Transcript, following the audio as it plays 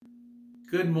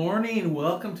Good morning.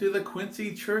 Welcome to the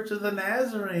Quincy Church of the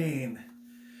Nazarene.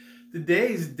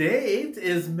 Today's date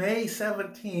is May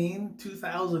 17,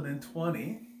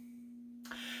 2020.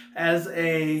 As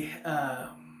a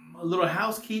little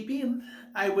housekeeping,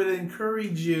 I would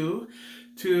encourage you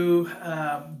to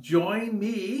join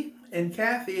me and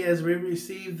Kathy as we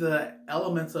receive the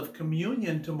elements of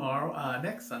communion tomorrow,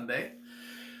 next Sunday.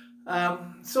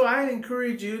 So I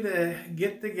encourage you to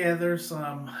get together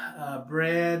some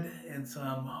bread and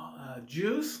some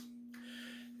juice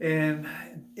and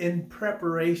in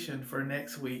preparation for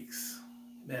next week's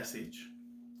message.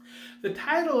 The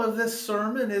title of this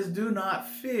sermon is Do Not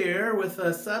Fear, with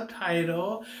a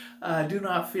subtitle, Do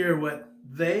Not Fear What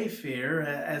They Fear,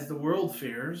 as the world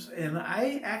fears. And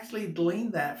I actually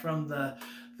gleaned that from the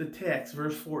text,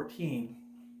 verse 14,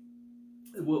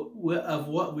 of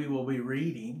what we will be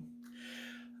reading.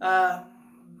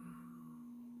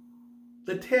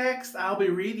 The text, I'll be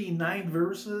reading 9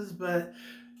 verses, but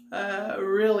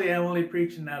really I'm only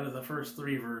preaching out of the first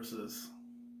 3 verses.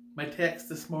 My text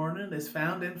this morning is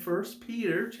found in 1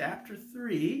 Peter chapter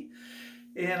 3,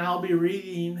 and I'll be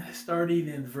reading starting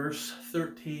in verse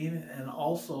 13, and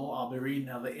also I'll be reading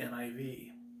out of the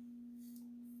NIV.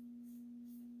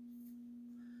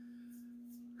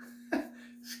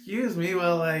 Excuse me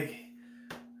while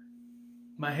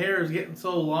my hair is getting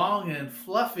so long and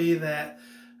fluffy that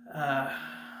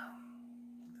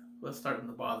it's starting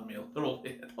to bother me a little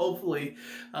bit. Hopefully,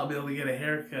 I'll be able to get a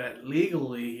haircut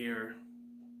legally here.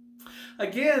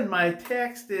 Again, my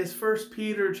text is 1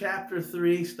 Peter chapter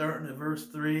 3, starting at verse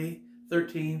 13.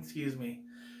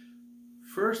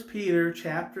 1 Peter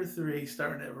chapter 3,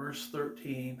 starting at verse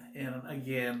 13, and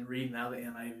again, reading out the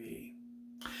NIV.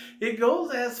 It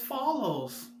goes as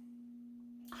follows.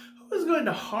 Who is going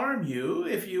to harm you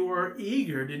if you are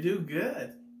eager to do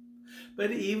good?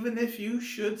 But even if you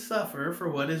should suffer for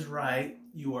what is right,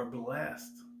 you are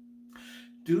blessed.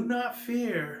 Do not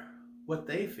fear what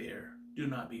they fear. Do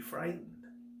not be frightened.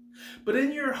 But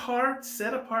in your heart,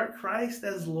 set apart Christ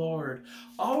as Lord.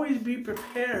 Always be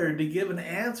prepared to give an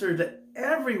answer to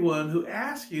everyone who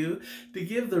asks you to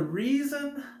give the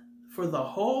reason for the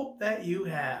hope that you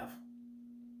have.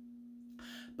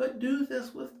 But do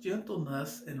this with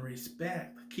gentleness and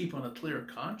respect. Keep on a clear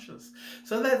conscience,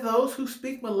 so that those who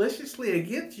speak maliciously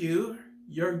against you,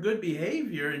 your good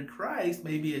behavior in Christ,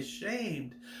 may be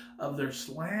ashamed of their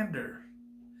slander.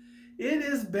 It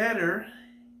is better,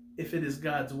 if it is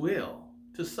God's will,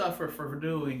 to suffer for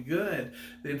doing good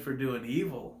than for doing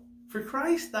evil. For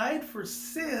Christ died for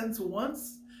sins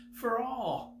once for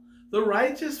all, the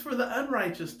righteous for the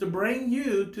unrighteous, to bring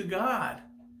you to God.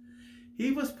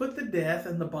 He was put to death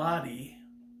in the body,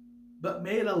 but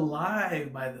made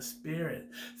alive by the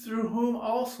Spirit, through whom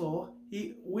also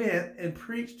he went and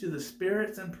preached to the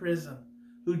spirits in prison,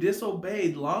 who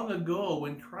disobeyed long ago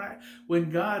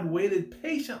when God waited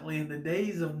patiently in the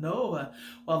days of Noah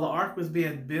while the ark was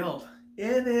being built.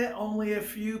 In it only a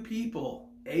few people,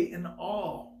 8 in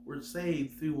all, were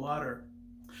saved through water.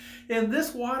 And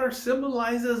this water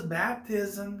symbolizes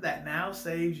baptism that now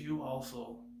saves you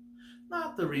also.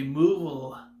 Not the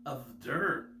removal of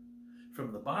dirt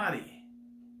from the body,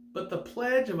 but the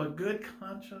pledge of a good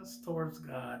conscience towards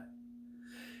God.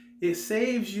 It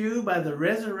saves you by the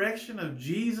resurrection of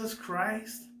Jesus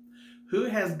Christ, who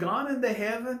has gone into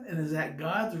heaven and is at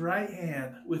God's right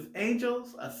hand, with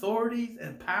angels, authorities,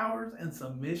 and powers in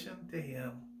submission to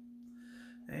him.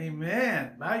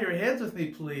 Amen. Bow your heads with me,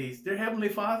 please. Dear Heavenly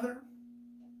Father,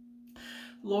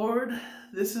 Lord,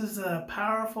 this is a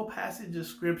powerful passage of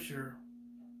Scripture.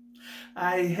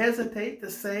 I hesitate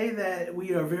to say that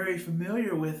we are very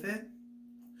familiar with it,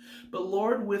 but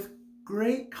Lord, with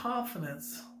great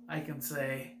confidence, I can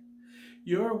say,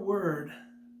 your word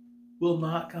will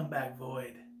not come back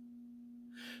void.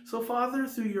 So Father,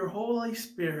 through your Holy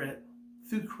Spirit,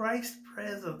 through Christ's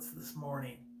presence this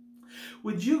morning,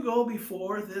 would you go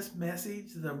before this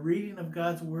message, the reading of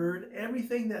God's word,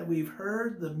 everything that we've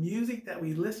heard, the music that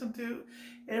we listen to,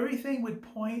 everything would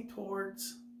point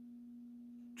towards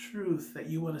truth that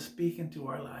you want to speak into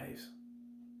our lives.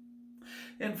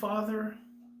 And Father,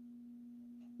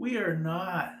 we are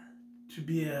not to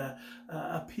be a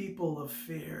people of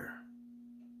fear,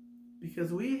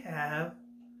 because we have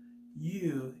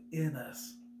you in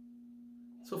us.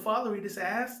 So Father, we just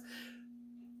ask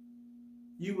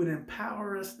you would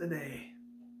empower us today.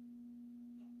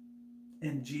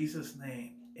 In Jesus'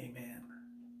 name, amen.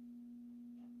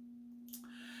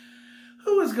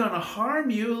 Who is going to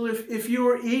harm you if you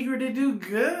are eager to do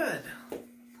good?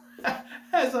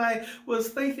 As I was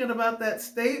thinking about that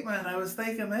statement, I was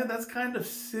thinking, man, that's kind of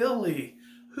silly.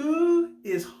 Who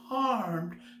is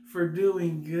harmed for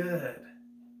doing good?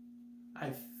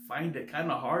 I find it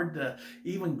kind of hard to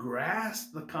even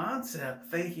grasp the concept,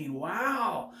 thinking,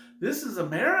 wow, this is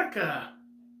America.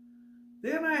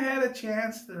 Then I had a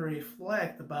chance to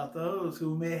reflect about those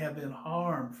who may have been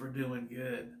harmed for doing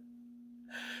good.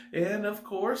 And of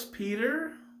course,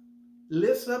 Peter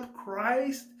lifts up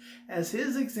Christ as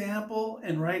his example,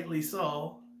 and rightly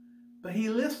so, but he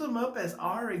lifts him up as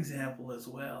our example as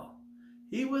well.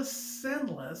 He was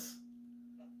sinless,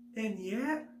 and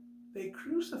yet they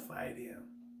crucified him.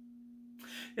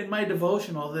 In my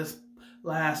devotional this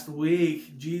last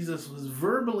week, Jesus was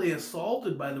verbally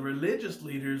assaulted by the religious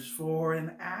leaders for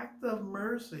an act of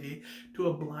mercy to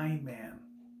a blind man.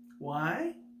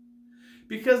 Why?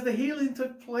 Because the healing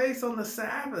took place on the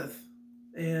Sabbath.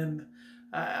 And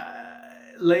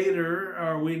later,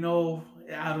 or we know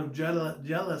out of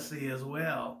jealousy as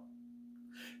well.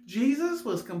 Jesus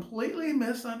was completely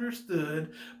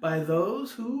misunderstood by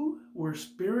those who were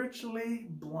spiritually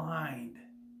blind.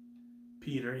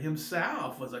 Peter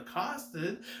himself was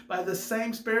accosted by the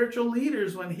same spiritual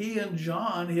leaders when he and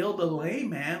John healed a lame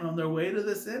man on their way to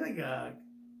the synagogue.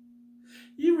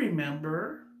 You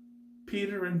remember,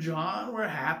 Peter and John were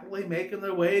happily making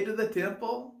their way to the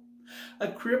temple.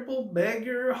 A crippled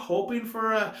beggar hoping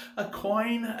for a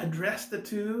coin addressed to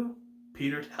two.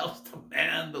 Peter tells the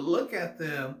man to look at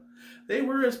them. They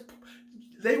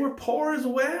were poor as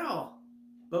well.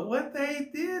 But what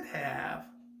they did have,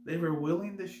 they were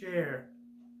willing to share.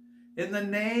 In the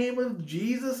name of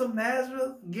Jesus of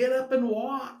Nazareth, get up and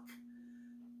walk.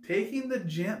 Taking the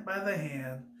gent by the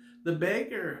hand, the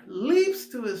beggar leaps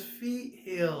to his feet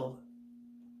healed.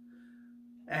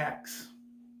 Acts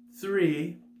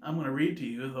 3, I'm going to read to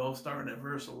you, though, starting at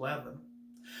verse 11.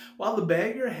 While the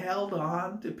beggar held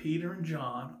on to Peter and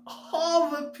John,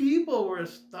 all the people were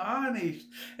astonished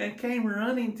and came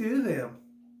running to them.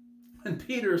 When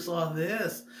Peter saw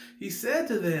this, he said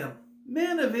to them,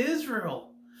 "Men of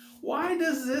Israel, why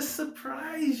does this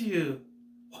surprise you?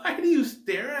 Why do you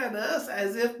stare at us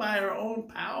as if by our own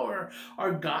power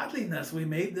or godliness we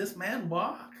made this man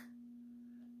walk?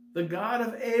 The God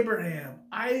of Abraham,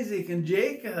 Isaac, and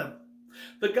Jacob,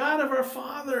 the God of our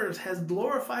fathers, has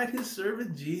glorified his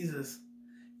servant Jesus.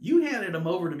 You handed him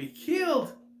over to be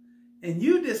killed, and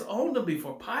you disowned him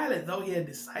before Pilate, though he had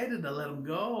decided to let him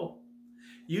go.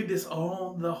 You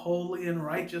disowned the holy and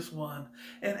righteous one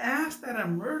and asked that a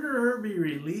murderer be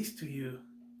released to you.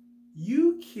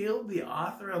 You killed the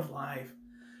author of life,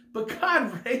 but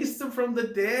God raised him from the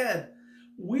dead.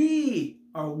 We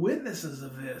are witnesses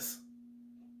of this.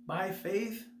 By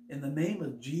faith in the name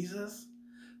of Jesus,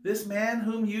 this man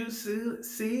whom you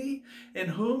see and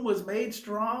whom was made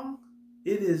strong,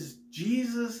 it is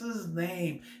Jesus'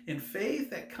 name and faith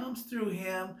that comes through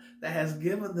him that has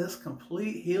given this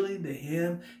complete healing to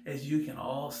him, as you can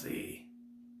all see."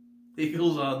 He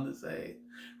goes on to say,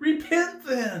 "Repent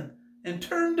then and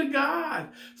turn to God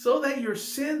so that your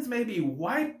sins may be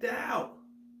wiped out.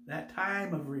 That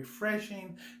time of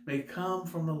refreshing may come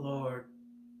from the Lord."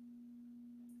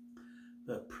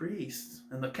 The priests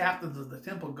and the captains of the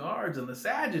temple guards and the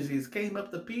Sadducees came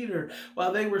up to Peter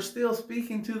while they were still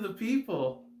speaking to the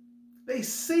people. They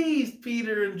seized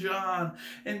Peter and John,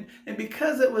 and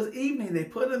because it was evening, they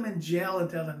put them in jail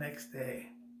until the next day.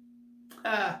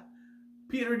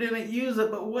 Peter didn't use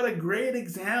it, but what a great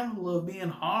example of being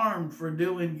harmed for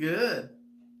doing good.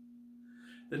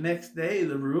 The next day,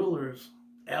 the rulers,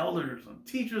 elders, and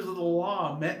teachers of the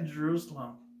law met in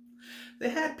Jerusalem. They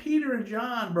had Peter and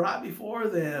John brought before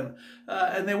them,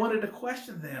 and they wanted to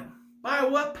question them. "By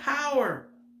what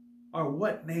power or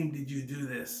what name did you do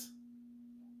this?"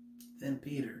 Then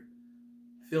Peter,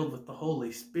 filled with the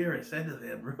Holy Spirit, said to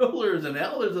them, "Rulers and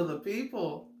elders of the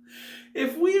people,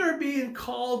 if we are being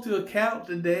called to account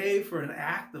today for an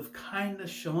act of kindness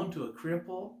shown to a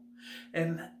cripple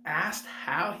and asked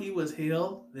how he was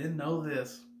healed, then know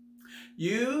this.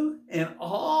 You and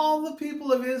all the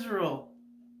people of Israel,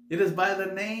 it is by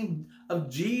the name of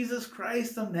Jesus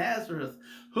Christ of Nazareth,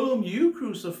 whom you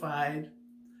crucified,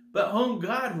 but whom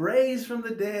God raised from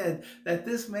the dead, that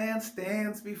this man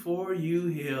stands before you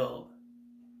healed."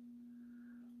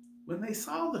 When they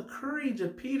saw the courage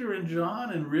of Peter and John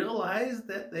and realized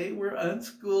that they were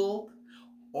unschooled,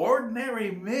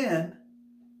 ordinary men,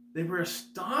 they were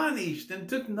astonished and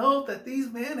took note that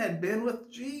these men had been with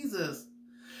Jesus.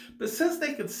 But since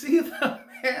they could see the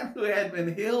man who had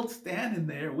been healed standing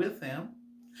there with him,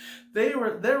 there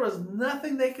was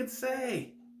nothing they could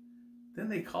say. Then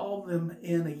they called them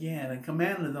in again and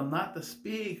commanded them not to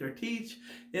speak or teach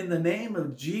in the name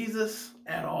of Jesus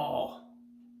at all.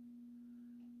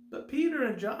 But Peter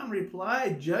and John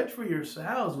replied, "Judge for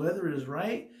yourselves whether it is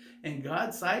right in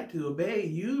God's sight to obey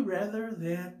you rather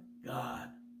than God.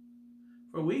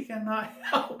 For we cannot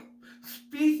help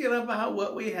speaking about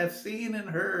what we have seen and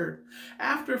heard.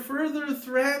 After further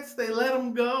threats, they let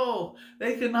them go.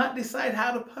 They could not decide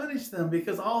how to punish them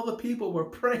because all the people were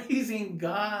praising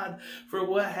God for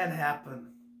what had happened.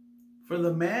 For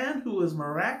the man who was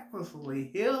miraculously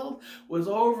healed was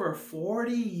over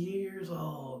 40 years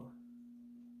old.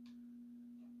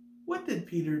 What did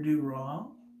Peter do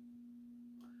wrong?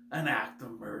 An act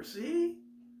of mercy?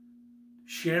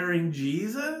 Sharing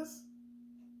Jesus?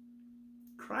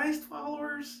 Christ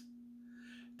followers?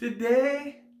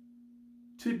 Today,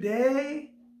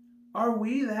 are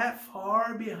we that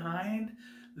far behind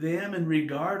them in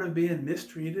regard of being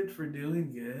mistreated for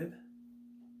doing good?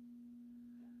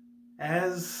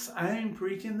 As I am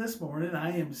preaching this morning,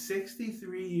 I am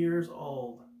 63 years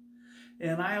old.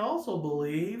 And I also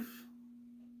believe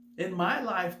in my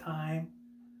lifetime,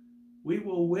 we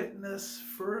will witness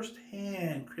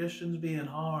firsthand Christians being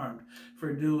harmed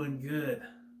for doing good,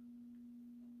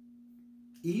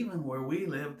 even where we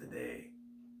live today.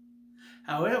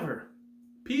 However,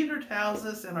 Peter tells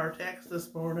us in our text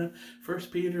this morning,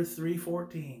 1 Peter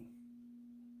 3:14,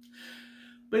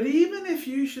 but even if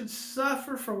you should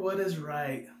suffer for what is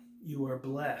right, you are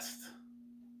blessed.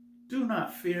 Do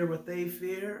not fear what they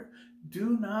fear.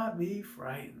 Do not be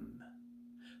frightened.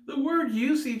 The word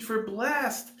usage for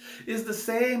blessed is the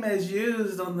same as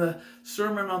used on the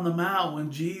Sermon on the Mount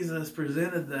when Jesus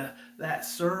presented that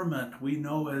sermon we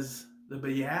know as the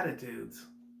Beatitudes.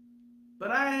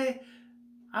 But I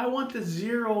want to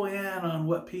zero in on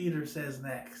what Peter says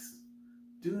next.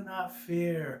 Do not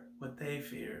fear what they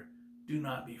fear. Do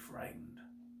not be frightened.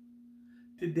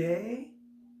 Today,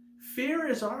 fear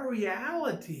is our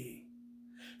reality.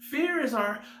 Fear is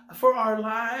for our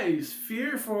lives.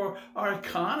 Fear for our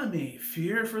economy.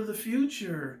 Fear for the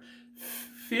future.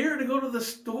 Fear to go to the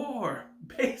store.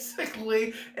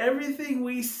 Basically, everything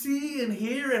we see and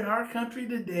hear in our country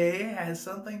today has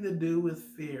something to do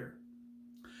with fear.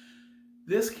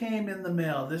 This came in the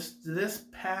mail this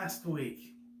past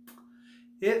week.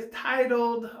 It's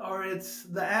titled,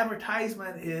 the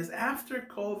advertisement is, After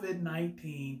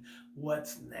COVID-19,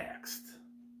 What's Next?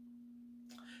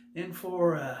 And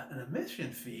for an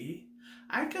admission fee,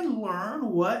 I can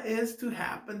learn what is to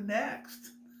happen next,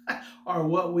 or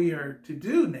what we are to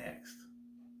do next.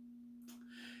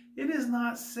 It is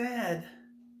not said,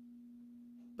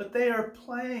 but they are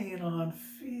playing on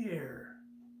fear.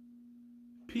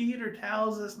 Peter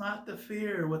tells us not to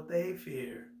fear what they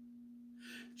fear.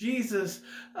 Jesus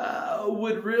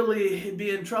would really be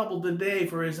in trouble today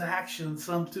for his actions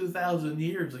some 2,000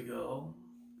 years ago.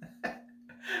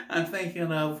 I'm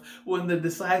thinking of when the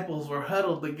disciples were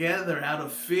huddled together out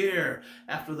of fear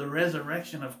after the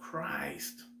resurrection of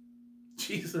Christ.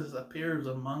 Jesus appears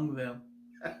among them.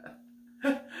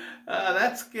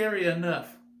 That's scary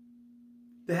enough.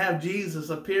 To have Jesus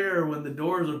appear when the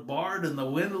doors are barred and the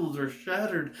windows are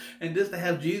shuttered, and just to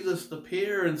have Jesus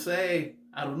appear and say,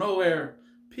 out of nowhere,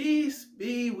 peace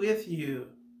be with you.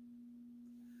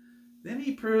 Then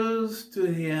he proves to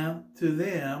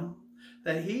them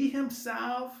that he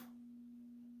himself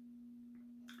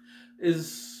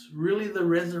is really the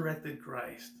resurrected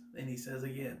Christ. And he says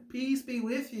again, peace be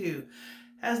with you.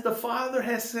 As the Father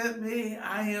has sent me,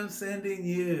 I am sending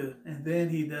you. And then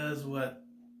he does what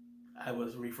I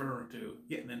was referring to,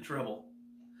 getting in trouble.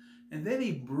 And then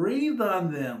he breathed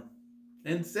on them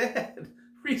and said,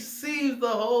 receive the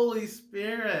Holy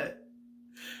Spirit.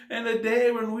 And a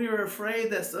day when we were afraid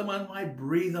that someone might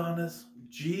breathe on us,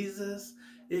 Jesus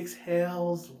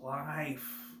exhales life.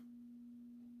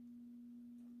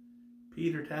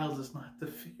 Peter tells us not to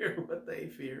fear what they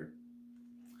fear.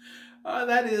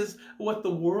 That is what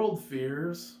the world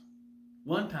fears.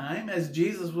 One time, as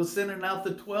Jesus was sending out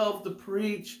the 12 to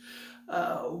preach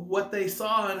what they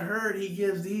saw and heard, he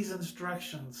gives these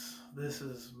instructions. This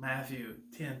is Matthew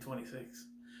 10:26.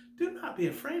 Do not be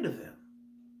afraid of them.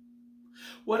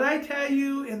 What I tell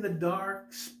you in the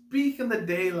dark, speak in the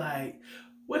daylight.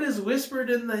 What is whispered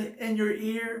in your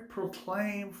ear,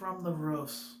 proclaim from the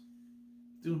roofs.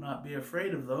 Do not be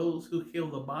afraid of those who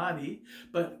kill the body,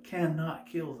 but cannot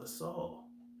kill the soul.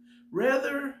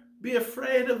 Rather, be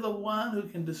afraid of the one who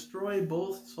can destroy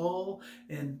both soul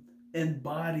and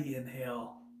body in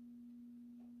hell.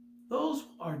 Those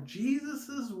are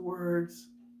Jesus' words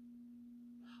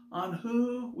on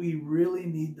who we really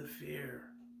need to fear.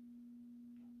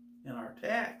 In our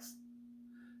text,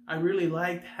 I really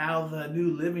liked how the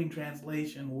New Living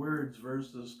Translation words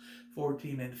verses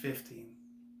 14 and 15.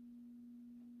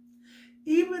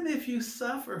 Even if you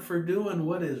suffer for doing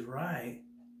what is right,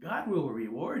 God will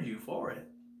reward you for it.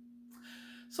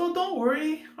 So don't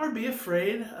worry or be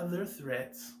afraid of their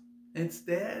threats.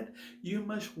 Instead, you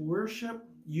must worship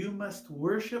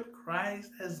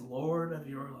Christ as Lord of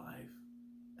your life.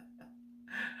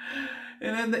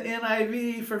 And in the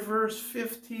NIV for verse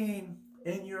 15,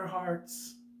 in your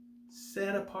hearts,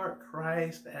 set apart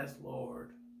Christ as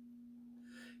Lord.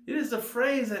 It is a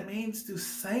phrase that means to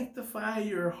sanctify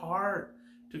your heart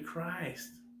to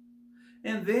Christ.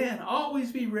 And then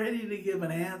always be ready to give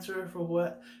an answer for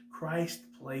what Christ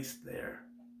placed there.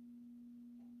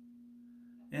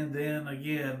 And then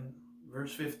again,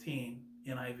 verse 15,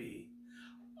 NIV.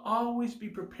 Always be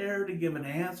prepared to give an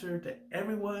answer to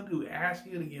everyone who asks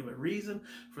you to give a reason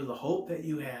for the hope that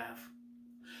you have.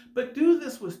 But do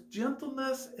this with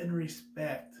gentleness and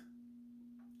respect.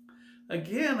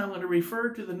 Again, I'm going to refer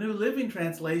to the New Living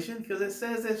Translation because it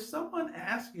says, if someone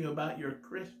asks you about your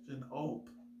Christian hope,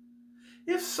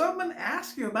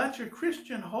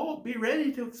 be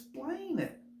ready to explain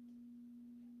it.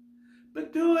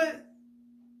 But do it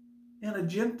in a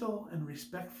gentle and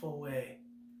respectful way.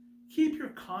 Keep your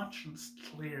conscience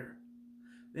clear.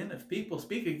 Then if people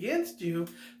speak against you,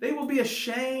 they will be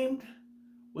ashamed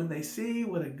when they see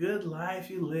what a good life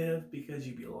you live because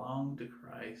you belong to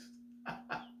Christ.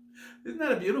 Isn't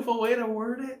that a beautiful way to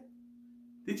word it?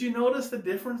 Did you notice the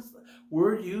difference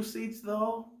word usage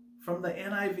though from the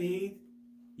NIV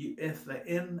if the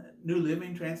New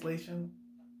Living Translation?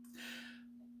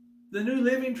 The New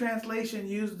Living Translation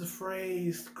used the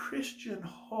phrase Christian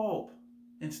hope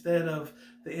instead of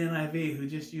the NIV who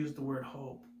just used the word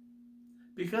hope.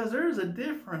 Because there is a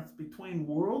difference between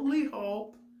worldly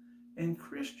hope and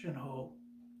Christian hope.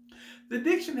 The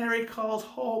dictionary calls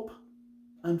hope,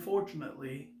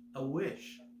 unfortunately, a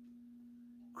wish.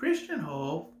 Christian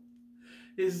hope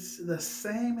is the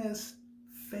same as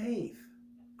faith.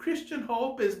 Christian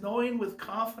hope is knowing with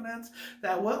confidence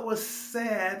that what was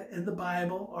said in the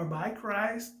Bible or by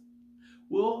Christ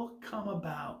will come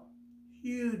about.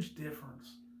 Huge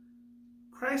difference.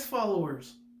 Christ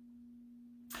followers,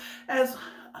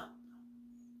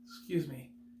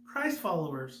 Christ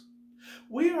followers,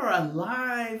 we are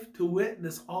alive to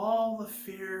witness all the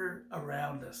fear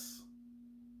around us.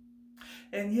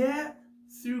 And yet,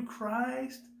 through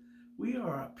Christ, we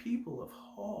are a people of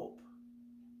hope.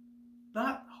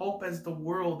 Not hope as the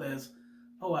world as,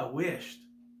 oh, I wished,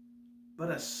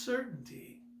 but a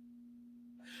certainty.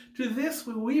 To this,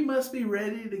 we must be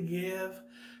ready to give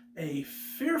a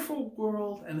fearful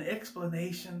world an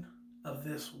explanation of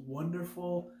this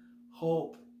wonderful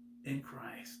hope in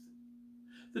Christ.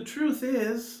 The truth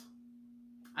is,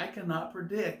 I cannot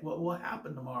predict what will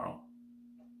happen tomorrow.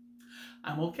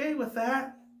 I'm okay with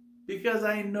that because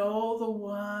I know the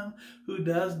one who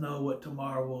does know what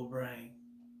tomorrow will bring.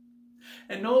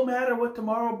 And no matter what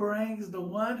tomorrow brings, the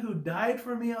one who died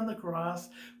for me on the cross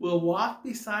will walk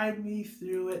beside me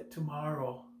through it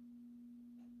tomorrow.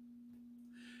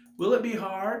 Will it be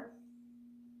hard?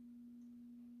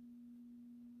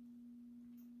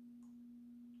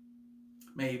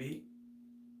 Maybe.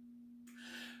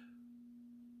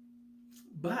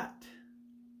 But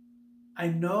I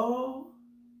know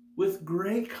with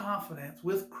great confidence,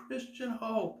 with Christian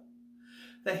hope,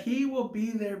 that He will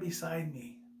be there beside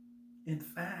me. In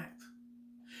fact,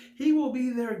 He will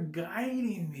be there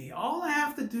guiding me. All I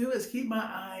have to do is keep my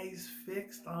eyes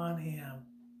fixed on Him.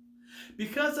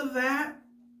 Because of that,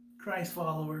 Christ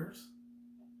followers,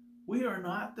 we are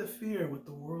not to fear what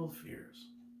the world fears.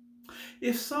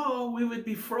 If so, we would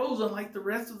be frozen like the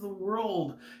rest of the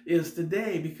world is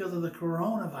today because of the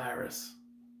coronavirus.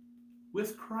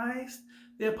 With Christ,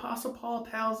 the Apostle Paul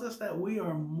tells us that we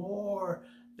are more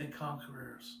than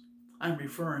conquerors. I'm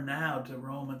referring now to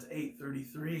Romans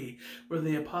 8:33, where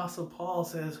the Apostle Paul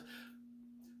says,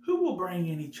 who will bring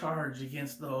any charge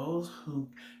against those whom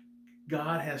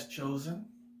God has chosen?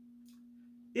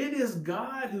 It is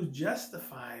God who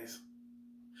justifies.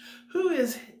 Who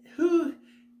is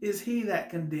he that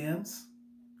condemns?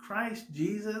 Christ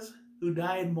Jesus, who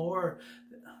died more.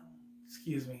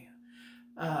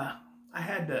 I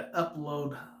had to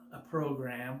upload a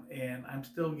program, and I'm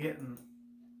still getting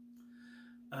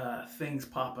things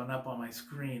popping up on my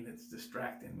screen that's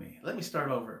distracting me. Let me start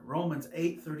over. Romans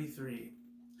 8:33.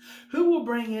 Who will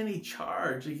bring any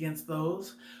charge against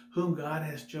those whom God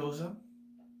has chosen?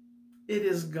 It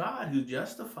is God who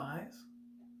justifies.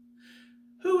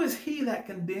 Who is he that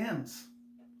condemns?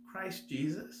 Christ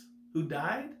Jesus, who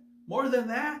died. More than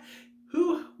that,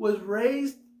 who was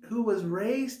raised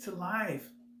to life,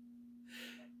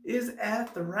 is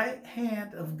at the right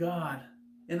hand of God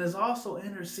and is also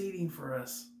interceding for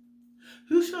us.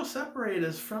 Who shall separate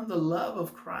us from the love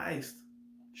of Christ?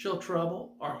 Shall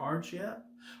trouble or hardship,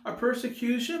 or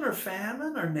persecution or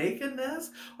famine or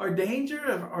nakedness or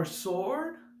danger or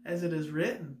sword? as it is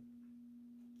written.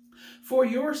 For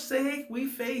your sake we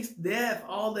face death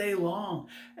all day long,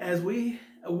 as we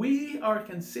are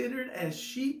considered as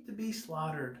sheep to be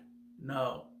slaughtered.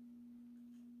 No.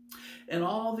 In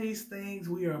all these things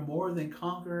we are more than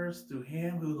conquerors through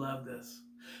him who loved us.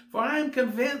 For I am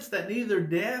convinced that neither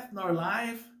death nor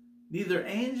life, neither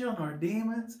angel nor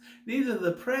demons, neither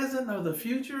the present nor the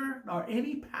future, nor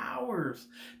any powers,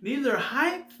 neither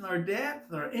height nor depth,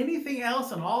 nor anything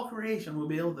else in all creation will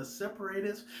be able to separate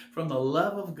us from the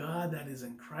love of God that is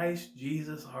in Christ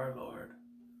Jesus our Lord.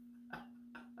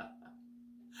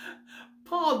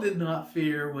 Paul did not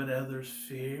fear what others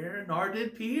fear, nor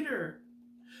did Peter.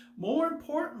 More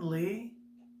importantly,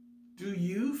 do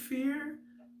you fear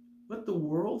what the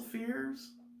world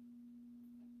fears?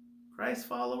 Christ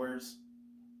followers,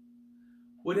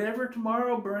 whatever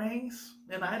tomorrow brings,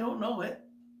 and I don't know it,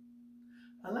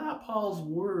 allow Paul's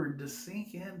word to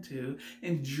sink into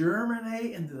and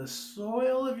germinate into the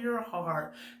soil of your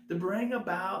heart to bring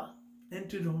about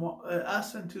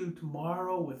us into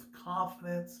tomorrow with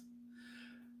confidence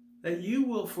that you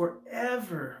will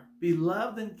forever be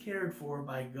loved and cared for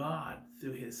by God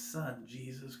through his Son,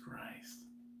 Jesus Christ.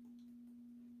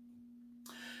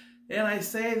 And I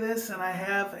say this, and I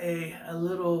have a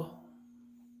little,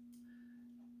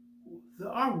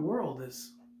 our world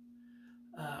is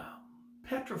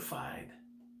petrified,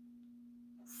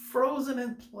 frozen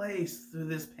in place through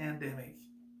this pandemic.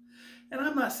 And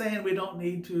I'm not saying we don't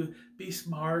need to be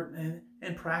smart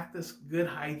and practice good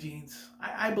hygienes.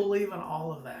 I believe in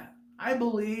all of that. I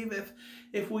believe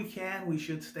if we can, we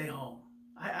should stay home.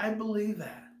 I believe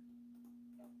that.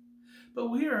 But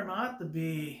we are not to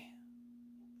be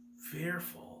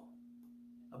fearful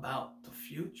about the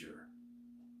future.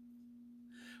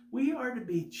 We are to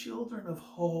be children of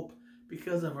hope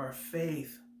because of our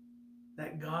faith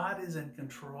that God is in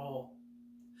control.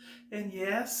 And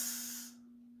yes,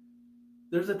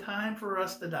 there's a time for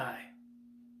us to die.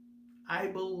 I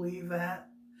believe that,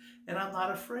 and I'm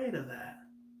not afraid of that.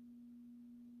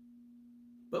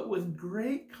 But with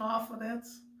great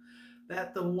confidence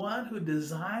that the one who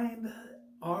designed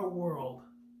our world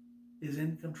is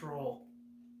in control.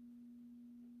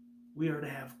 We are to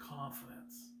have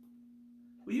confidence.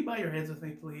 Will you bow your heads with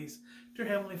me, please? Dear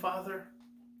Heavenly Father,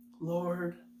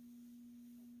 Lord,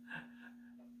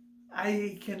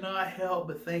 I cannot help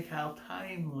but think how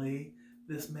timely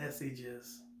this message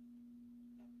is.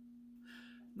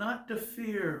 Not to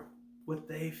fear what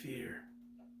they fear,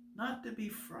 not to be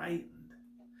frightened,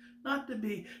 not to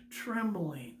be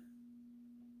trembling,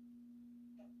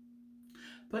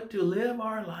 but to live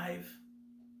our life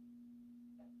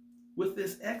with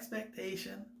this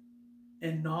expectation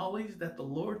and knowledge that the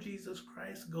Lord Jesus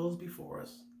Christ goes before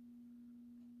us,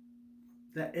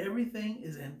 that everything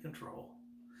is in control.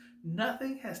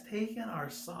 Nothing has taken our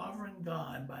sovereign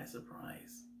God by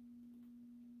surprise.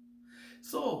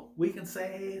 So we can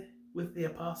say with the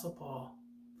Apostle Paul,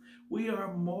 we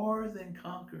are more than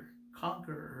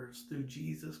conquerors through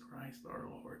Jesus Christ our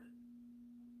Lord.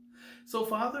 So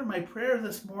Father, my prayer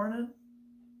this morning,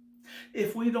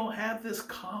 if we don't have this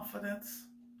confidence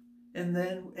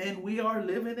and we are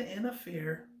living in a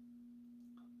fear,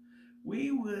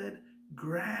 we would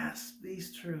grasp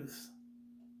these truths,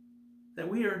 that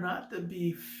we are not to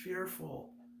be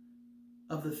fearful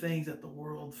of the things that the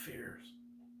world fears.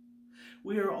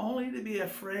 We are only to be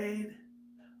afraid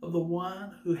of the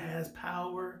one who has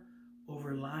power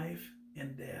over life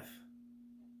and death.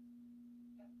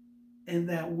 And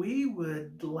that we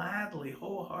would gladly,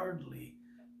 wholeheartedly,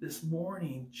 this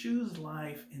morning choose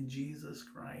life in Jesus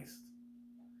Christ,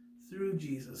 through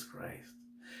Jesus Christ.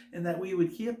 And that we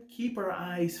would keep our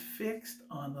eyes fixed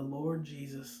on the Lord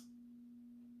Jesus,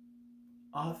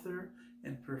 author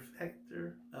and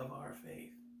perfecter of our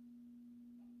faith.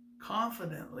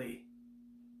 Confidently,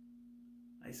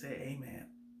 I say amen.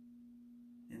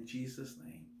 In Jesus'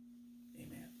 name,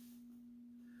 amen.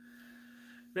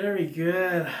 Very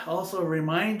good. Also a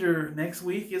reminder, next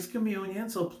week is communion,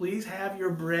 so please have your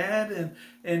bread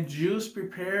and juice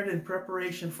prepared in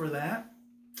preparation for that.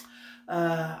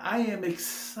 I am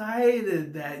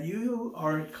excited that you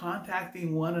are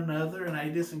contacting one another, and I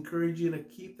just encourage you to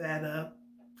keep that up.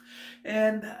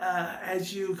 And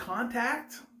as you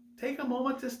contact, take a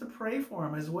moment just to pray for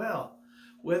them as well,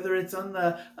 whether it's on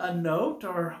a note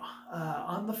or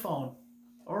on the phone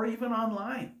or even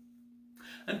online.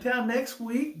 Until next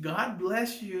week, God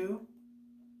bless you.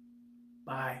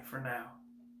 Bye for now.